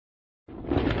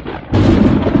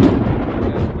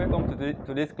to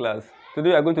today's class. Today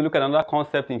we are going to look at another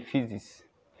concept in physics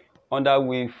under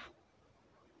wave.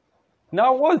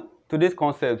 Now, what's today's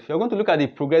concept? We are going to look at the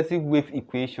progressive wave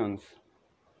equations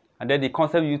and then the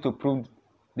concept used to prove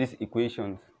these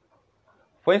equations.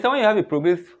 For instance, when you have a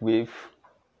progressive wave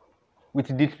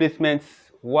with displacement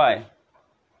y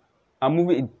and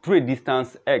moving it through a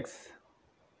distance x,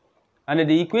 and then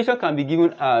the equation can be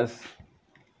given as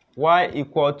y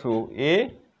equal to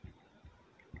a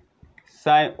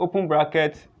sine open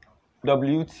bracket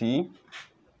wt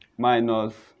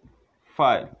minus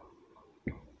phi.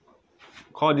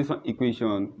 Call this one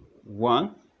equation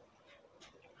 1.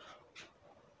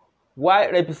 Y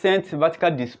represents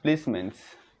vertical displacement.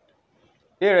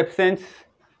 A represents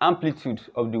amplitude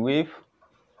of the wave.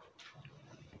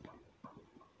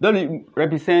 W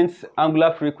represents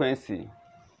angular frequency.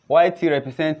 Yt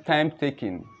represents time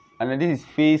taken. And then this is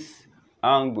phase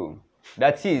angle.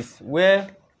 That is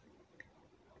where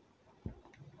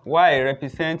y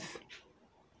represents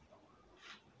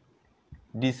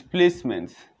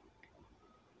displacement.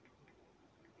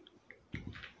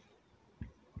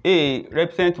 A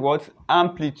represents what?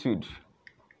 Amplitude.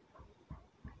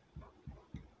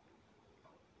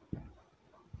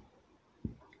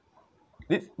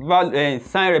 This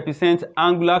sign represents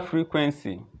angular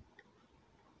frequency.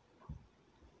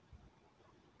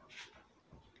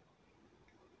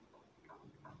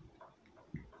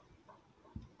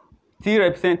 T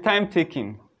represents time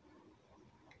taking.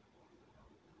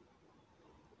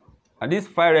 And this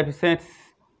phi represents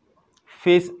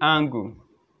phase angle.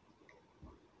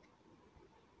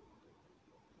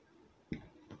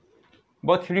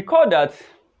 But recall that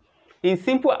in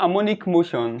simple harmonic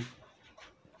motion,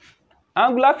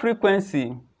 angular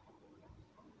frequency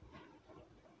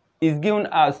is given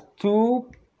as 2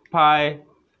 pi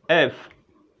f,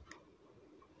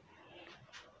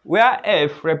 where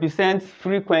f represents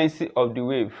frequency of the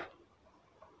wave,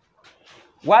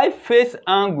 while phase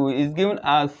angle is given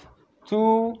as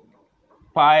 2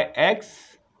 pi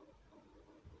x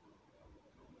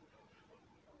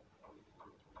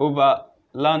over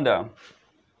lambda.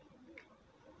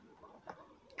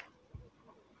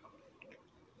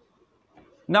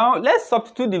 Now let's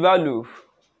substitute the value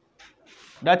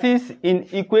that is in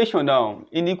equation now.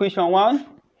 In equation 1,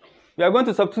 we are going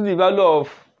to substitute the value of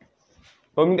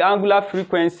angular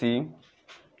frequency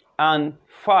and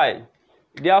phi.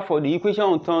 Therefore, the equation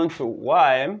will turn to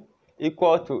y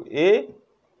equal to a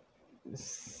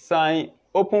sine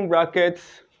open bracket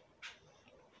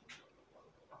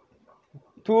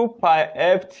 2 pi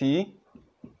ft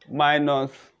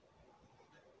minus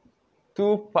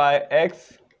 2 pi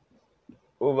x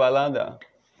over lambda.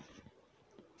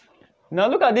 Now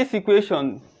look at this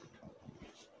equation.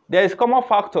 There is common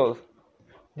factors.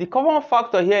 The common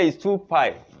factor here is 2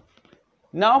 pi.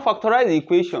 Now factorize the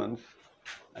equations.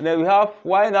 And then we have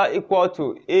y now equal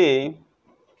to a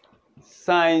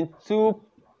sine 2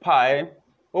 pi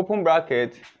open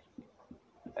bracket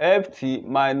ft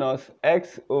minus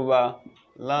x over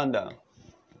lambda.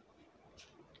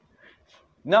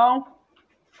 Now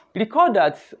recall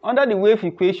that under the wave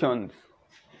equations,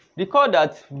 recall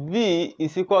that v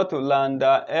is equal to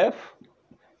lambda f,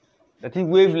 that is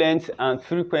wavelength and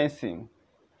frequency.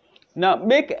 Now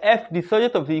make f the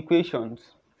subject of the equations.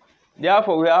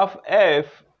 Therefore we have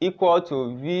f equal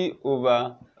to v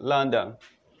over lambda.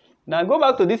 Now go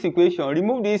back to this equation,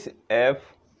 remove this f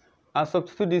and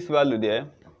substitute this value there.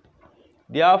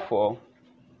 Therefore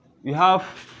we have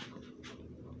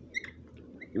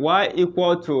y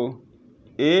equal to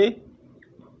a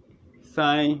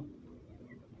sine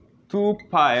 2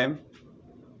 pi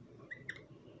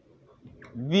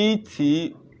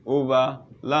vt over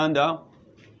lambda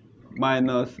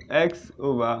minus x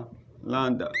over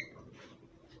lambda.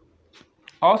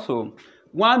 Also,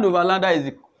 1 over lambda is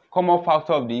the common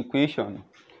factor of the equation.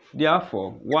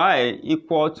 Therefore, y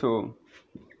equal to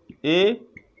a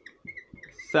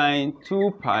sine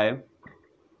 2 pi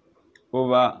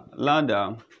over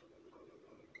lambda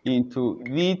into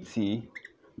vt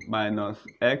minus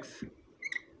x.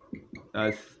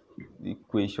 That's the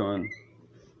equation.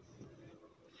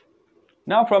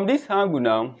 Now from this angle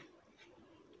now,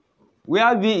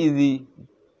 where v is the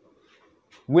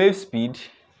wave speed,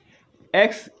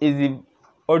 x is the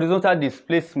horizontal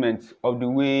displacement of the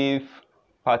wave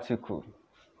particle.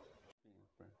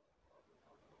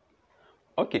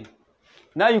 Okay.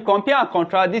 Now you compare and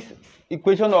contrast this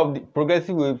equation of the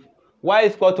progressive wave. Y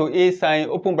is equal to a sine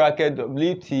open bracket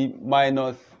wt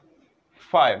minus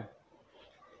phi.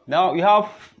 Now we have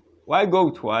y go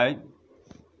with y.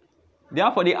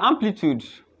 Therefore the amplitude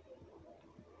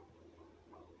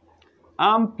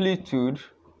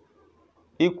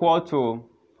equal to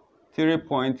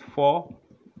 3.4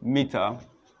 meter.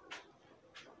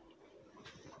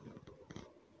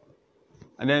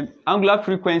 And then angular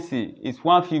frequency is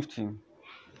 150.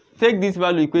 Take this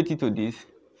value, equate it to this.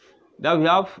 Then we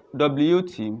have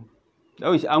WT,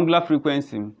 that is angular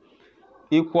frequency,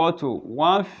 equal to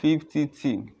 150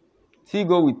 T. T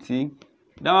go with T.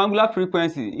 Now angular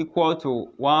frequency equal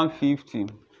to 150.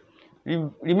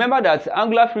 Remember that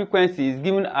angular frequency is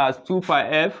given as 2 pi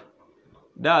f.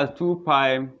 That's 2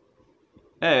 pi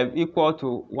f equal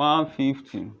to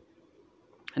 150.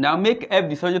 Now make f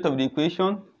the subject of the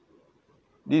equation.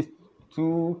 This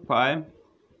 2 pi.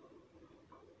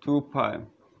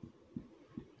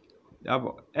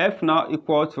 F now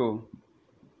equal to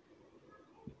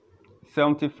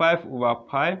 75 over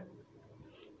pi.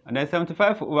 And then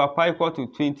 75 over pi equal to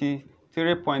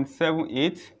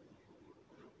 23.78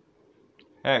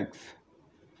 x.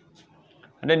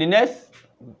 And then the next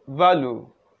value,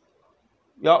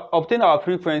 you obtain our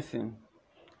frequency.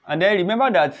 And then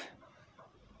remember that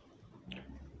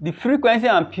the frequency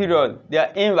and period, they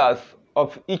are inverse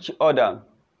of each other.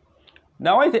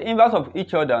 Now, what is the inverse of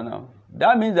each other now?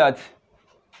 That means that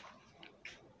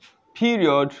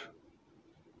period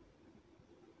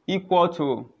equal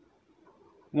to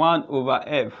 1 over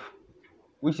f,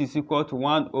 which is equal to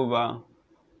 1 over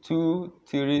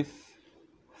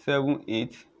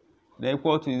 2378, then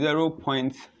equal to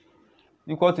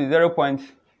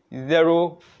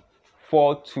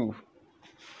 0.042.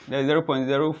 Then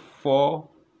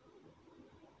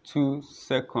 0.042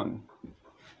 seconds.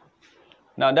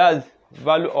 Now that's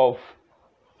value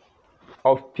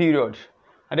of period.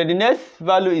 And then the next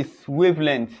value is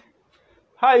wavelength.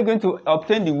 How are you going to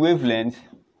obtain the wavelength?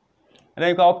 And then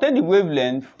you can obtain the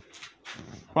wavelength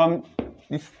from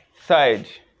this side.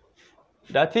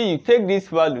 That is, you take this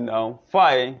value now,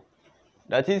 phi,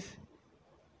 that is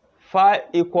phi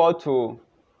equal to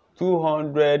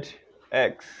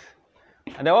 200x.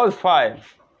 And then what is phi?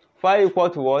 Phi equal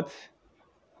to what?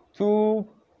 2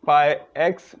 pi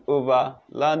x over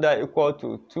lambda equal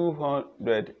to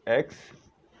 200x.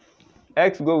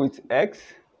 X go with x.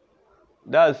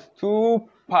 That's 2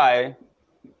 pi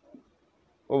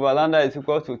over lambda is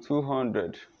equal to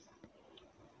 200.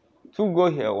 2 go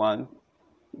here, 1.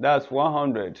 That's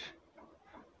 100.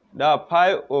 That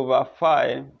pi over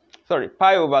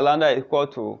lambda is equal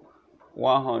to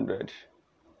 100.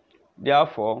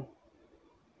 Therefore,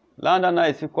 lambda now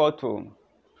is equal to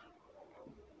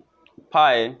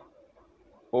pi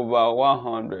over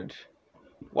 100.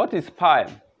 What is pi?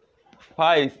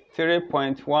 Pi is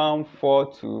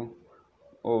 3.142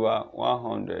 over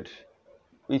 100,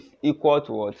 which is equal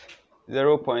to what?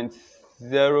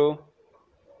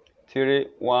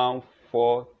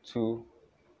 0.03142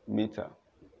 meter.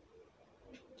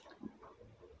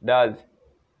 That's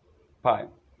pi.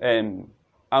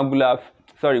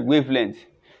 Wavelength.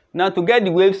 Now to get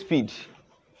the wave speed,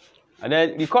 and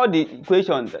then we call the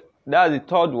equation, that's the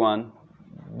third one,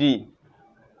 D.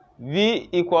 V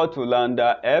equal to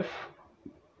lambda f,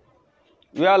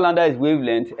 where lambda is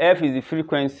wavelength, f is the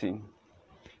frequency.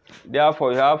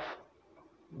 Therefore, you have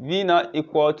V now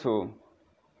equal to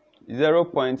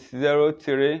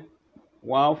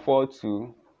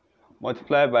 0.03142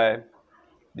 multiplied by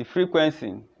the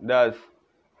frequency, that's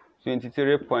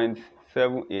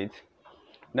 23.78.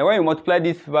 Now, when you multiply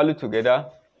this value together,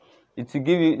 it will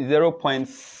give you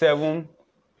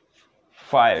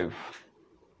 0.75.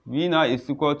 V now is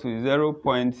equal to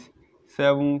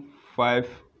 0.75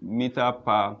 meter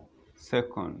per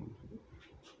second.